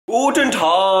Guten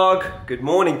Tag! Good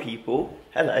morning, people.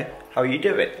 Hello, how are you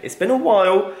doing? It's been a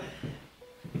while.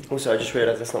 Also, I just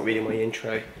realised that's not really my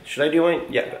intro. Should I do one?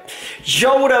 Yeah.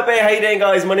 Yo, what up, hey, how you doing,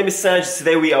 guys? My name is Sangiev.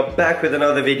 Today we are back with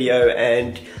another video,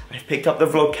 and I've picked up the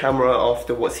vlog camera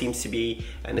after what seems to be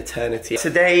an eternity.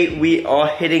 Today we are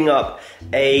hitting up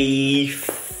a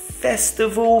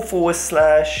festival /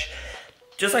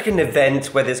 just like an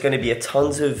event where there's going to be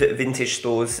tons of vintage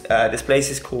stores. This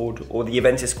place is called, or the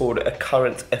event is called, A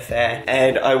Current Affair.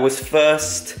 And I was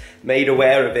first made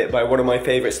aware of it by one of my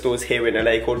favorite stores here in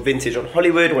LA called Vintage on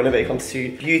Hollywood. Whenever it comes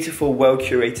to beautiful,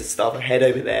 well-curated stuff, I head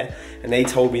over there and they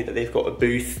told me that they've got a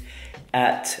booth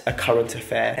at A Current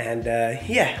Affair. And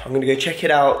yeah, I'm gonna go check it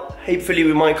out. Hopefully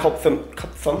we might cop some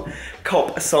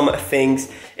things.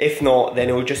 If not, then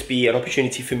it will just be an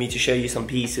opportunity for me to show you some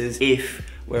pieces if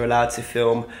we're allowed to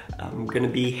film. I'm gonna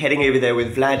be heading over there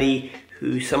with Vladdy,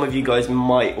 who some of you guys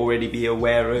might already be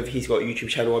aware of. He's got a YouTube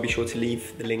channel. I'll be sure to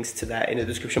leave the links to that in the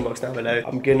description box down below.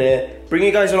 I'm gonna bring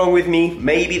you guys along with me.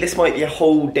 Maybe this might be a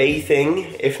whole day thing.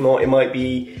 If not, it might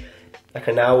be like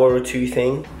an hour or two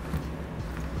thing.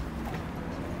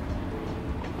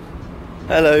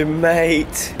 Hello,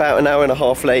 mate. About an hour and a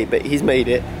half late, but he's made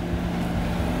it.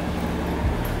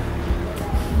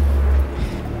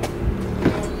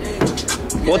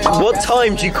 What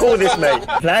time do you call this, mate?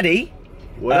 Vladdy?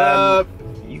 What up?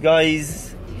 You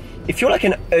guys, if you're like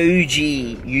an OG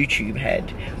YouTube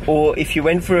head, or if you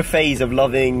went for a phase of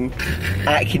loving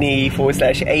Acne /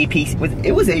 APC,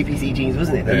 it was APC jeans,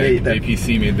 wasn't it? Yeah,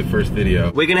 APC made the first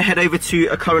video. We're gonna head over to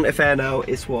A Current Affair now.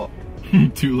 It's what?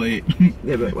 Too late.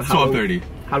 Yeah, but 12:30.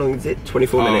 How long is it?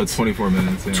 24 minutes? 24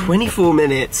 minutes, yeah. 24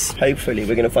 minutes. Hopefully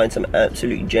we're gonna find some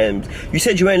absolute gems. You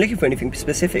said you weren't looking for anything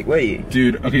specific, were you?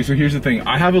 Dude, okay, so here's the thing.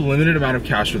 I have a limited amount of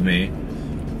cash with me,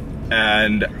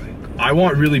 and I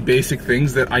want really basic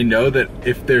things that I know that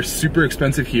if they're super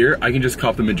expensive here, I can just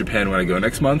cop them in Japan when I go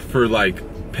next month for like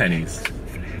pennies.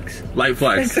 Light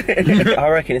flex. I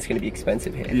reckon it's gonna be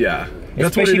expensive here. Yeah.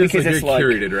 That's what it is, like, it's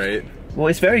curated, right? Well,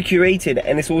 it's very curated,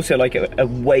 and it's also like a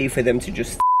way for them to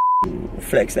just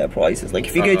flex their prices. Like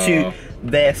if you go to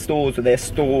their stores or their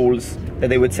stalls that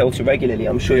they would sell to regularly,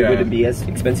 I'm sure it wouldn't be as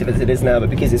expensive as it is now, but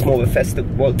because it's more of a festival,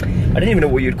 well, I don't even know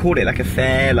what you'd call it, like a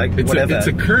fair, like whatever. It's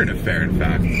a current affair, in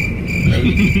fact.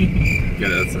 Yeah,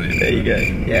 that's it. There you go.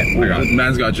 Yeah.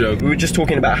 Man's got jokes. We were just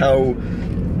talking about how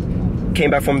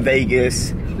came back from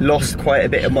Vegas, lost quite a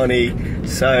bit of money,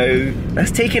 so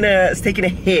that's taken a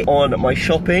hit on my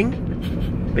shopping.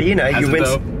 But you know, you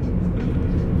win.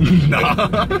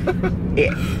 Nah.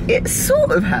 It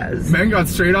sort of has. Man got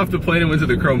straight off the plane and went to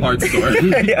the Chrome Heart store.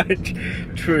 Yeah,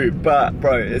 true. But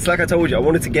bro, it's like I told you, I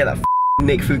wanted to get that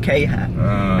Nick Fouquet hat,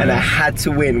 and I had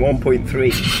to win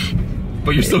 1.3.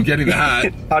 But you're still getting the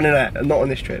hat. Oh no, not on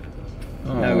this trip.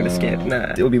 No, I'm gonna skip.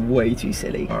 Nah, it would be way too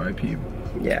silly. R.I.P.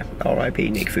 Yeah, R.I.P.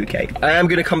 Nick Fouquet. I am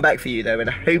gonna come back for you though, and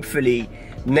hopefully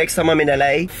next time I'm in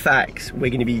LA, facts, we're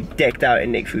gonna be decked out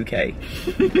in Nick Fouquet.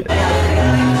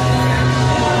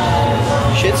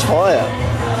 Shit's fire.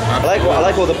 I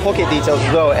like all the pocket details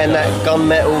as well, and that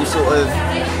gunmetal sort of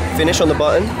finish on the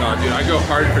button. No, dude, I go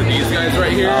hard for these guys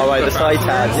right here. Oh, right, the side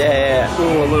tabs, yeah.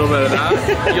 Ooh, a little bit of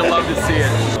that. You'll love to see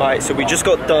it. Alright, so we just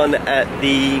got done at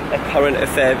the Current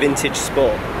Affair vintage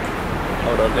spot.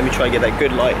 Hold on, let me try and get that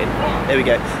good lighting. There we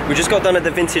go. We just got done at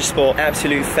the vintage spot.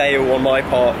 Absolute fail on my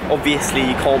part. Obviously,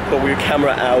 you can't pull your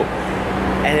camera out.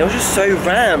 And it was just so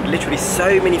rammed, literally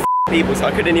so many people, so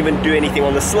I couldn't even do anything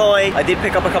on the slide. I did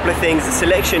pick up a couple of things. The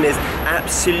selection is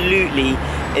absolutely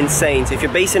insane. So if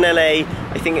you're based in LA,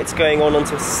 I think it's going on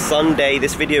until Sunday.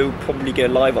 This video will probably go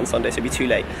live on Sunday, so it'll be too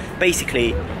late.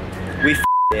 Basically, we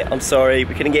it. I'm sorry,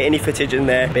 we couldn't get any footage in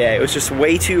there. But yeah, it was just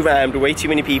way too rammed, way too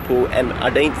many people, and I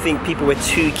don't think people were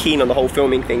too keen on the whole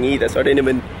filming thing either, so I didn't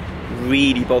even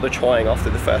really bother trying after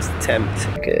the first attempt.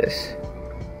 Look at this.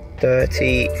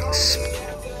 Dirty.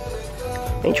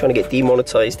 Ain't trying to get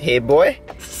demonetized here, boy.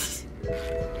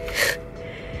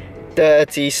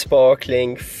 Dirty,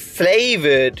 sparkling,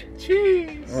 flavoured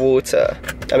water.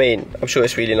 I mean, I'm sure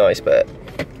it's really nice, but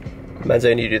man's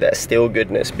only do that still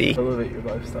goodness, B. I love it, your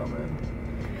lifestyle, man.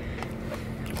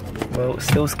 Well,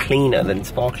 still's cleaner than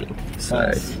sparkling, so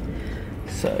nice.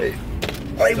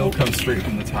 Still comes straight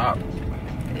from the top.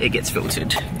 It gets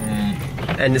filtered.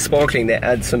 And the sparkling, they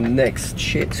add some next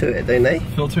shit to it, don't they?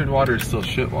 Filtered water is still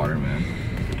shit water, man.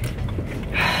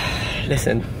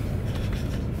 Listen.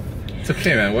 It's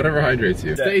okay, man. Whatever hydrates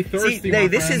you. Stay thirsty, See, no,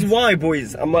 this is why,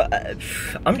 boys.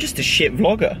 I'm just a shit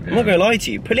vlogger. Yeah. I'm not gonna lie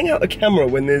to you. Pulling out a camera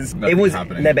when there's nothing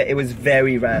happening. No, but it was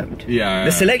very rammed. Yeah.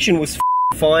 The selection was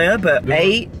fire, but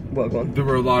there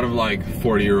were a lot of like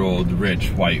 40-year-old rich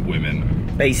white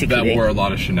women. basically. That wore a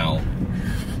lot of Chanel.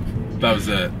 That was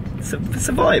it. It's a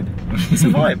vibe. It's a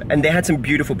vibe. And they had some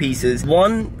beautiful pieces.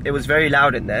 One, it was very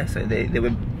loud in there, so they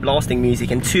were blasting music.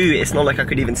 And two, it's not like I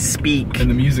could even speak. And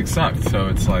the music sucked, so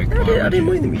it's like... I didn't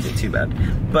mind the music too bad.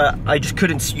 But I just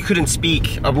couldn't, you couldn't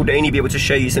speak. I would only be able to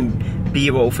show you some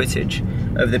B-roll footage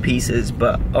of the pieces,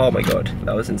 but oh my god,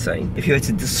 that was insane. If you were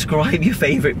to describe your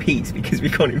favorite piece, because we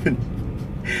can't even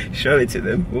show it to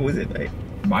them, what was it, mate?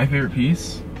 My favorite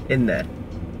piece? In there.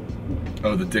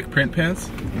 Oh, the dick print pants?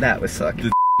 That was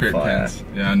sucking. Pants.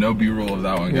 Yeah, no B-roll of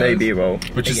that one, guys. No B-roll.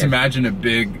 But just imagine a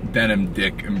big denim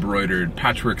dick embroidered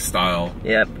patchwork style.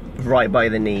 Yep, right by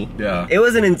the knee. Yeah. It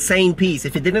was an insane piece.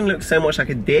 If it didn't look so much like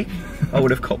a dick, I would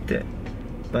have copped it.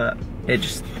 But it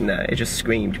just, no, it just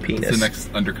screamed penis. It's the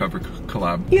next undercover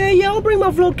collab. Yeah, I'll bring my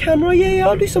vlog camera. Yeah,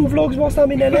 I'll do some vlogs whilst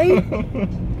I'm in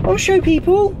LA. I'll show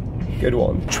people. Good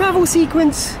one. Travel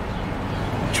sequence.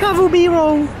 Travel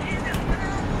B-roll.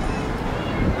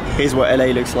 Here's what LA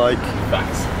looks like.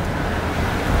 Facts.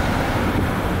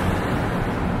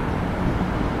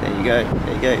 There you go,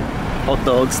 there you go. Hot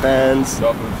dog stands,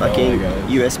 fucking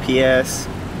USPS,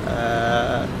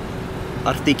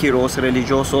 artículos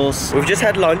religiosos. We've just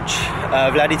had lunch.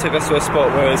 Vladdy took us to a spot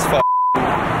where it was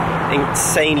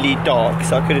insanely dark,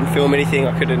 so I couldn't film anything,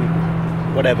 I couldn't,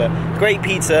 whatever. Great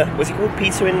pizza. Was it called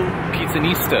Pizza in?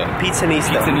 Pizzanista.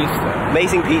 Pizzanista. Pizzanista.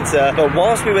 Amazing pizza. But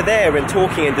whilst we were there and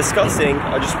talking and discussing,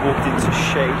 I just walked into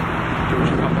shade. Would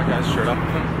you pop that guy's shirt up with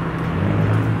him?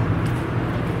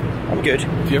 I'm good.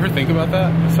 Do you ever think about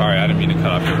that? Sorry, I didn't mean to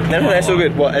cut off your... No, that's all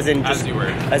good. What, as in just... As you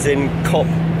were. As in cop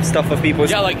stuff of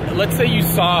people's... Yeah, like, let's say you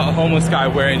saw a homeless guy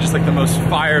wearing just like the most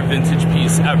fire vintage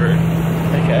piece ever.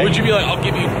 Okay. Would you be like, I'll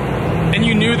give you... And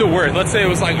you knew the word. Let's say it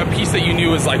was like a piece that you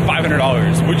knew was like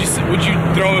 $500. Would you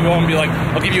throw him and be like,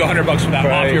 I'll give you $100 for that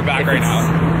off your back right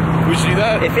now? Would you do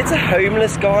that? If it's a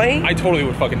homeless guy... I totally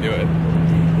would fucking do it.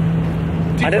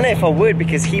 I don't know if I would,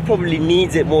 because he probably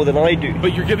needs it more than I do.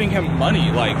 But you're giving him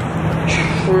money, like...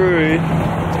 True.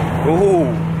 Ooh.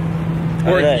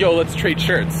 Or, yo, let's trade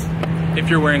shirts. If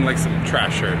you're wearing like some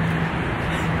trash shirt.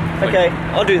 Okay,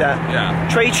 I'll do that. Yeah.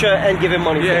 Trade shirt and give him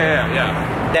money for it.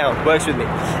 Yeah. Down, works with me.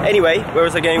 Anyway, where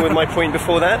was I going with my point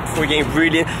before that? Before we getting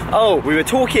really... Oh, we were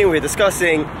talking, we were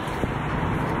discussing,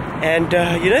 and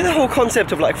you know the whole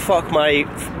concept of like fuck, marry,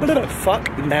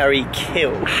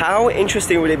 kill. How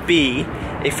interesting would it be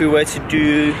if we were to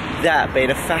do that, but in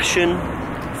a fashion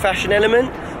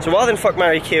element? So rather than fuck,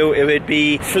 marry, kill, it would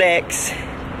be flex,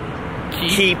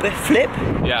 keep, flip.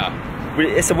 Yeah.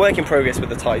 It's a work in progress with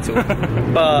the title,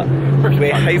 but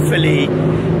we're hopefully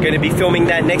going to be filming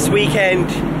that next weekend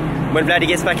when Vladdy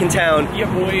gets back in town.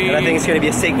 Yeah, boy. And I think it's going to be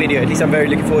a sick video. At least I'm very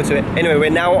looking forward to it. Anyway,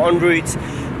 we're now en route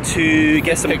to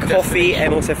get some coffee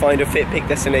and also find a fit pick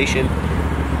destination.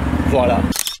 Voila.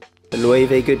 The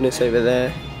Loewe goodness over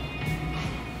there.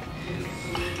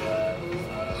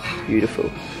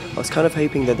 Beautiful. I was kind of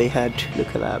hoping that they had, look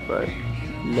at that, bro.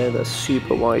 Leather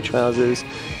super wide trousers.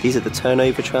 These are the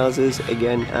turnover trousers.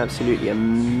 Again, absolutely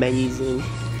amazing.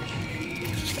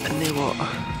 And they what?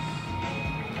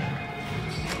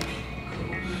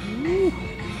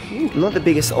 I'm not the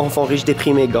biggest enfant riche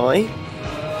déprimé guy,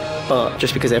 but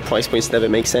just because their price points never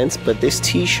make sense. But this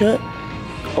t-shirt,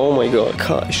 oh my god,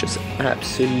 cut is just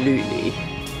absolutely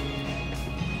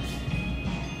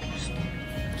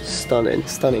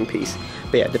stunning piece.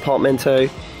 But yeah, Departamento,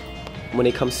 when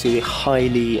it comes to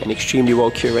highly and extremely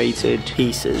well curated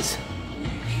pieces,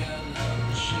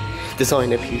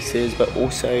 designer pieces, but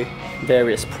also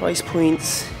various price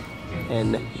points,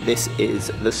 and this is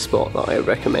the spot that I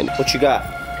recommend. What you got?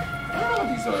 I don't know what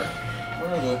these are.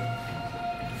 What are the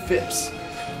Fips?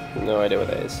 No idea what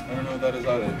that is. I don't know what that is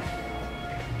either.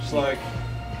 Just like,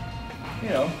 you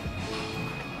know,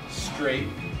 straight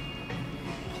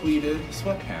pleated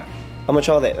sweatpant. How much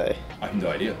are they though? I have no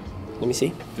idea. Let me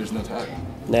see. There's no tag.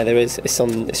 No, there is. It's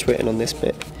written on this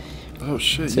bit. Oh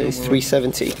shit. So it's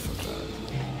 $370.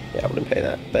 Yeah, I wouldn't pay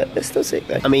that, but it's still sick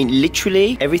though. I mean,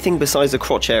 literally everything besides the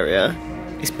crotch area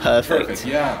is perfect.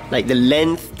 Yeah. Like the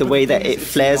length, the way that it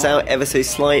flares out ever so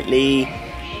slightly,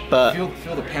 but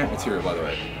feel the pant material, by the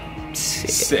way.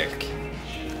 Sick.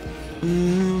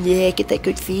 Yeah, get that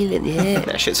good feeling. Yeah,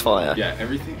 that shit's fire. Yeah,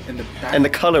 everything in the pant. And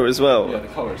the color as well. Yeah, the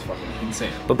color is fucking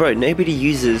insane. But bro, nobody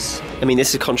uses, I mean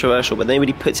this is controversial, but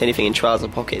nobody puts anything in trouser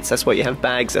pockets. That's why you have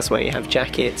bags, that's why you have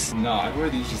jackets. No, I wear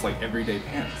these just like everyday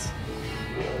pants.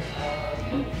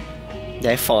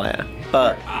 They're fire,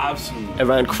 but absolutely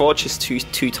around crotch is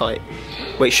too tight.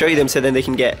 Wait, show them so then they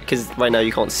can get, because right now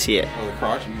you can't see it. Oh, the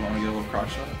crotch? You want to get a little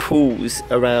crotch shot? Pulls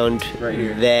around right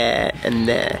here, there and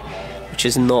there, which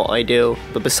is not ideal.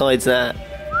 But besides that,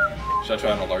 should I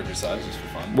try on a larger size just for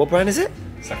fun? What brand is it?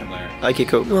 Second layer. Okay,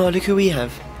 cool. Oh, look who we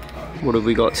have. What have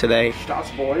we got today?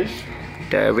 Staatsboys.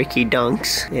 The Ricky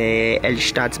Dunks, El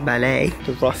Staatsballet,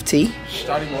 the Rough Tea.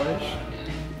 Staatsboys.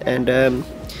 And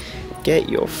get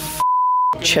your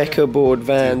checkerboard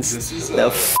Vans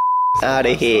the out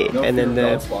of here. And then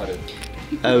the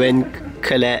Owen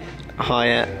Colette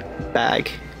Hyatt bag.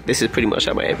 This is pretty much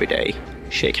how my everyday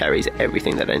shit carries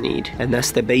everything that I need. And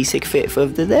that's the basic fit for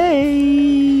the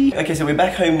day. Okay, so we're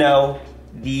back home now.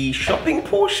 The shopping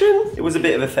portion, it was a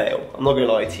bit of a fail, I'm not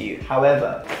gonna lie to you.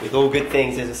 However, with all good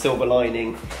things, there's a silver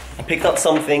lining. I picked up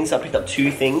some things, I picked up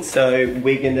 2 things. So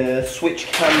we're gonna switch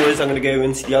cameras. I'm gonna go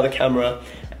into the other camera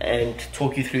and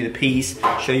talk you through the piece,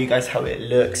 show you guys how it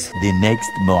looks. The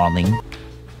next morning.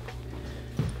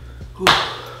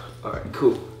 All right,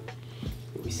 cool.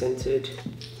 We centered,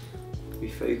 we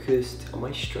focused. Am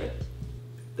I straight?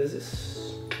 Does this?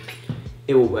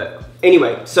 It will work.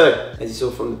 Anyway, so as you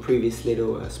saw from the previous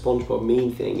little SpongeBob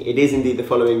meme thing, it is indeed the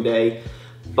following day,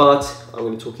 but I'm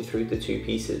going to talk you through the 2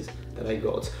 pieces that I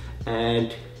got.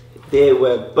 And they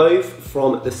were both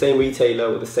from the same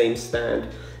retailer with the same stand,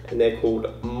 and they're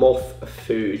called Moth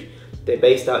Food. They're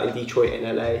based out in Detroit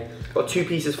and LA. Got 2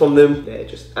 pieces from them. They're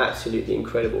just absolutely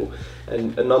incredible.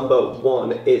 And number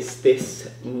 1 is this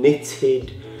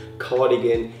knitted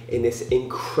cardigan in this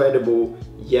incredible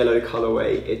yellow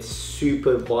colorway. It's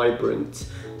super vibrant.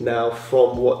 Now,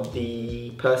 from what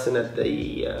the person at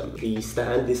the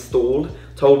stand installed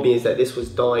told me, is that this was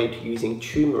dyed using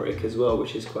turmeric as well,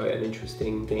 which is quite an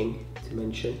interesting thing to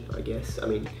mention, I guess. I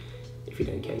mean, if you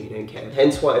don't care, you don't care.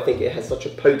 Hence why I think it has such a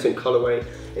potent colorway,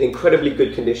 in incredibly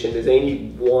good condition. There's only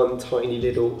one tiny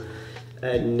little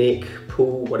nick,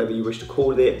 pull, whatever you wish to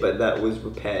call it, but that was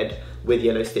repaired with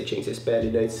yellow stitching, so it's barely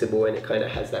noticeable, and it kind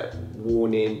of has that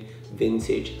worn-in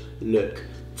vintage look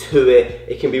to it.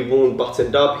 It can be worn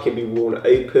buttoned up, it can be worn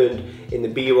opened. In the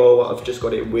B-roll, I've just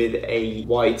got it with a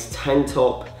white tank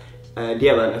top, and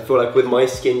yeah, man, I feel like with my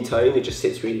skin tone, it just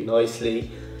sits really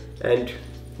nicely. And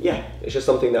yeah, it's just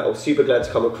something that I was super glad to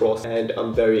come across, and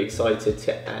I'm very excited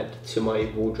to add to my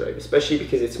wardrobe, especially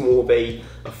because it's more of a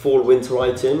fall-winter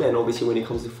item, and obviously when it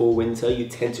comes to fall-winter, you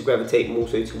tend to gravitate more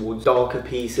so towards darker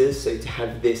pieces, so to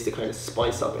have this to kind of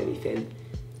spice up anything,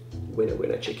 winner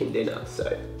winner chicken dinner.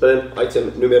 So boom,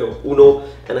 item numero 1,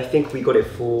 and I think we got it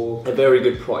for a very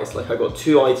good price. Like, I got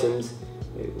 2 items.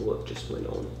 What just went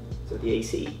on? So the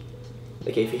AC.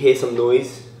 Okay, if you hear some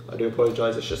noise, I do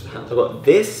apologize, it's just the house. I got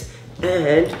this,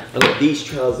 and I got these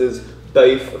trousers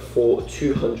both for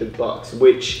 200 bucks,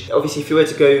 which obviously if you were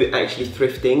to go actually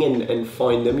thrifting and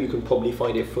find them, you can probably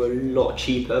find it for a lot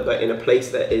cheaper, but in a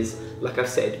place that is, like I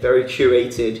said, very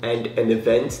curated and an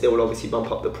event, they will obviously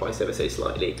bump up the price ever so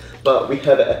slightly. But we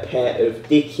have a pair of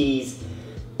Dickies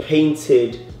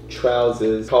painted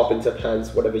trousers, carpenter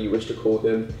pants, whatever you wish to call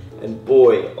them, and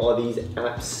boy, are these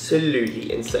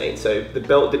absolutely insane. So the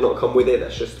belt did not come with it,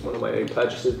 that's just one of my own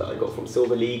purchases that I got from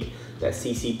Silver League, that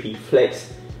CCP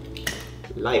Flex,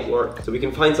 light work. So we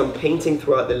can find some painting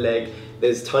throughout the leg,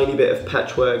 there's tiny bit of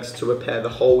patchworks to repair the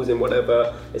holes and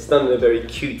whatever. It's done in a very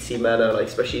cutesy manner, like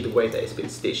especially the way that it's been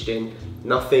stitched in.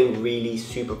 Nothing really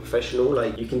super professional,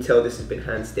 like you can tell this has been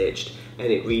hand stitched,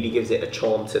 and it really gives it a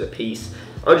charm to the piece.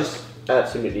 I just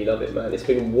absolutely love it, man. It's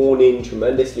been worn in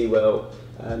tremendously well.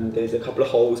 There's a couple of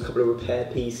holes, a couple of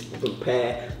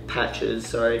repair patches,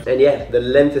 sorry. And yeah, the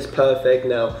length is perfect.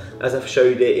 Now, as I've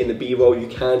showed it in the B-roll, you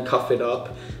can cuff it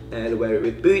up and wear it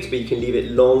with boots, but you can leave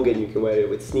it long and you can wear it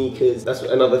with sneakers. That's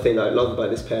another thing that I love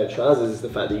about this pair of trousers, is the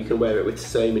fact that you can wear it with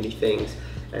so many things,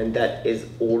 and that is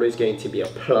always going to be a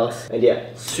plus. And yeah,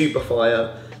 super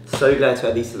fire. So glad to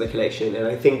add these to the collection, and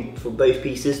I think for both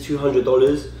pieces,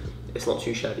 $200, it's not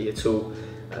too shabby at all.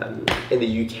 In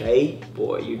the UK,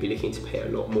 boy, you'd be looking to pay a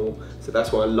lot more. So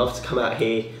that's why I love to come out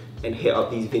here and hit up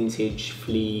these vintage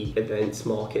flea events,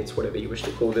 markets, whatever you wish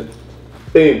to call them.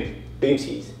 Boom,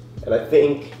 boomsies. And I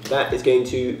think that is going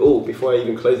to, oh, before I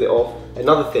even close it off,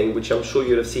 another thing, which I'm sure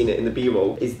you'll have seen it in the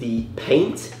B-roll, is the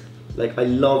paint. Like, I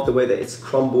love the way that it's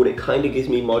crumbled. It kind of gives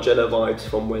me Margiela vibes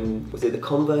from when, was it the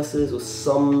Converses or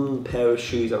some pair of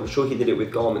shoes? I'm sure he did it with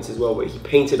garments as well, where he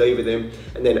painted over them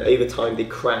and then over time they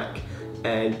crack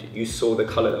and you saw the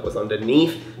color that was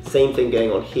underneath. Same thing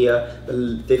going on here,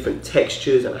 the different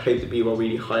textures, and I hope the B-roll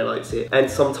really highlights it. And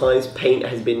sometimes paint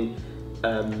has been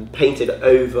painted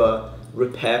over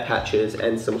repair patches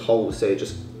and some holes, so it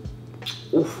just,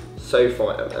 oof, so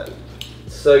fire, man.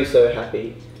 So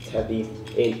happy to have these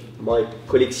in my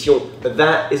collection. But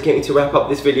that is going to wrap up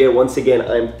this video. Once again,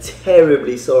 I'm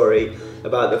terribly sorry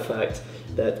about the fact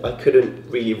that I couldn't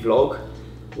really vlog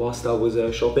whilst I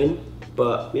was shopping.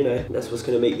 But you know, that's what's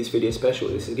going to make this video special.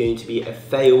 This is going to be a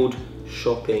failed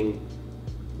shopping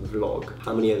vlog.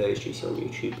 How many of those do you see on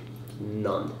YouTube?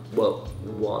 None. Well,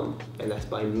 one, and that's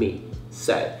by me.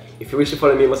 So if you wish to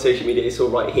follow me on my social media, it's all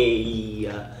right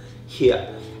here.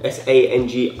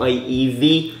 Sangiev.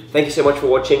 Thank you so much for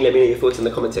watching. Let me know your thoughts in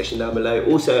the comment section down below.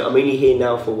 Also, I'm only here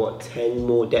now for what, 10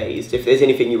 more days. If there's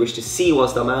anything you wish to see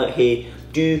whilst I'm out here,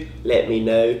 do let me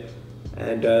know.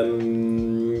 And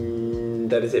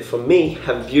that is it from me.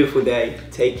 Have a beautiful day.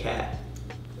 Take care.